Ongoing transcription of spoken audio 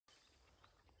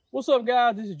What's up,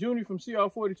 guys? This is Junior from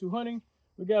CR42 Hunting.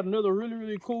 We got another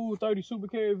really cool 30 super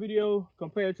carry video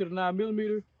compared to the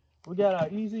 9mm. We got our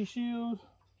easy shield.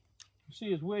 You see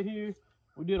it's wet here.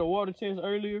 We did a water test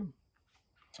earlier.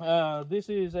 This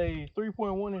is a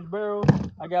 3.1 inch barrel.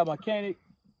 I got my Canik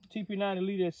TP9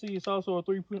 Elite SC. It's also a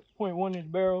 3.1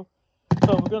 inch barrel.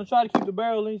 So we're gonna try to keep the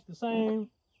barrel length the same.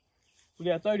 We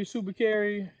got 30 super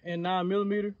carry and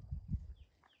 9mm.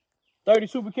 30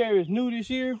 super carry is new this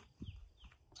year.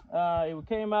 It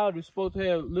came out, it's supposed to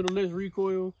have a little less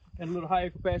recoil and a little higher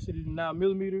capacity than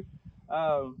 9mm.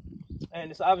 And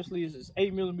it's obviously it's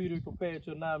 8mm compared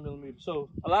to a 9mm. So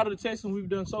a lot of the testing we've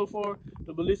done so far,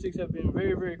 the ballistics have been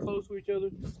very close to each other.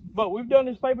 But we've done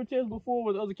this paper test before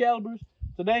with other calibers.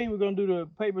 Today we're gonna do the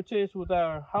paper test with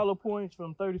our hollow points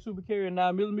from 30 super carry and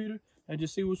 9mm and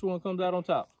just see which one comes out on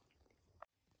top.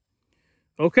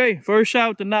 Okay, first shot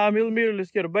with the 9mm.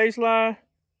 Let's get a baseline.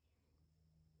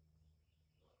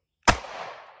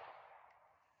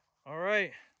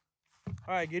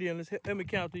 All right, get in. Let me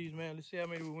count these, man. Let's see how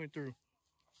many we went through.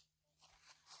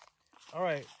 All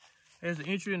right, there's the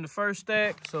entry in the first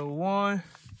stack. So 1.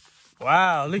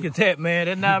 Wow, look at that, man.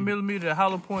 That 9mm, the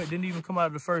hollow point didn't even come out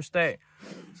of the first stack.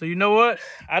 So you know what?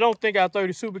 I don't think our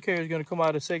 30 super carry is gonna come out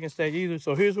of the second stack either.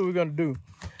 So here's what we're gonna do.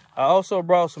 I also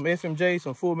brought some FMJ,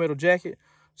 some full metal jacket.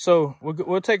 So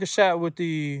we'll take a shot with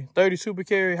the 30 super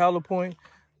carry hollow point.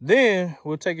 Then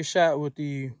we'll take a shot with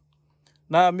the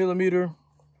 9mm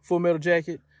full metal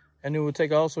jacket, and then we'll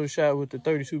take also a shot with the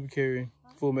 30 super carry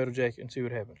full metal jacket and see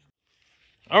what happens.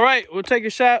 All right, we'll take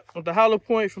a shot with the hollow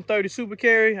point from 30 super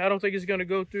carry. I don't think it's gonna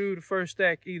go through the first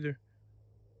stack either.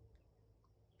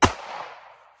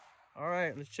 All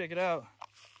right, let's check it out.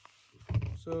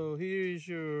 So here's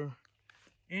your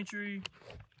entry,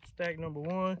 stack number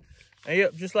 1. And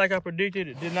yep, just like I predicted,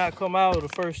 it did not come out of the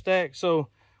first stack. So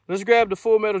let's grab the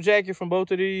full metal jacket from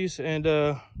both of these and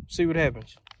see what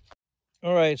happens.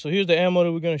 All right, so here's the ammo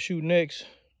that we're gonna shoot next.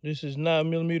 This is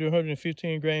 9mm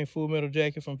 115 grain full metal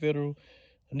jacket from Federal.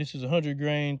 And this is 100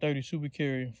 grain 30 super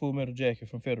carry full metal jacket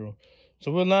from Federal.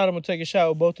 So I'm gonna take a shot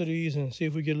with both of these and see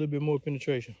if we get a little bit more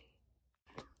penetration.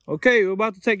 Okay, we're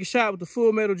about to take a shot with the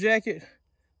full metal jacket,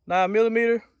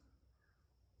 9mm.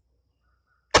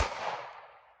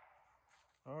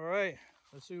 All right,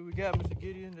 let's see what we got, Mr.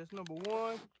 Gideon. That's number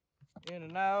 1, in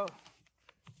and out.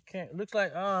 Looks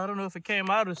like, I don't know if it came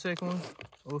out of the second one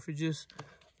or if it just, I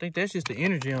think that's just the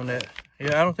energy on that.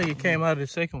 Yeah, I don't think it came out of the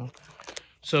second one.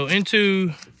 So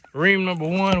into ream number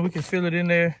 1, we can feel it in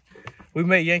there. We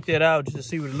may yank that out just to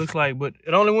see what it looks like, but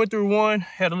it only went through 1,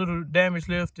 had a little damage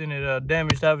left, and it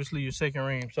damaged obviously your second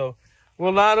ream. So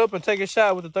we'll line up and take a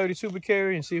shot with the 30 super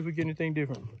carry and see if we get anything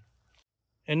different.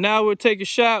 And now we'll take a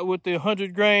shot with the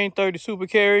 100 grain 30 super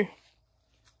carry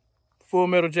full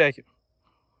metal jacket.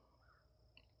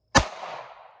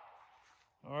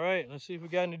 All right, let's see if we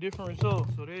got any different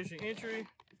results. So there's your entry,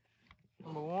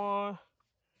 number 1.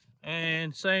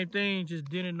 And same thing, just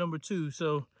dented number 2.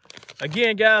 So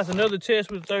again, guys, another test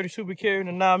with the 30 super carry and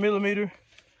the 9mm.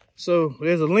 So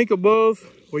there's a link above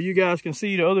where you guys can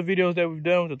see the other videos that we've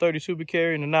done with the 30 super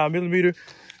carry and the 9mm.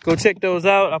 Go check those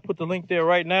out. I put the link there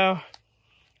right now.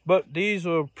 But these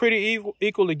are pretty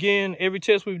equal again. Every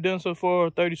test we've done so far,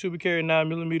 30 super carry and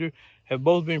 9mm, have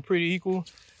both been pretty equal.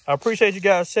 I appreciate you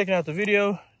guys checking out the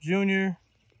video. Junior,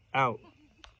 out.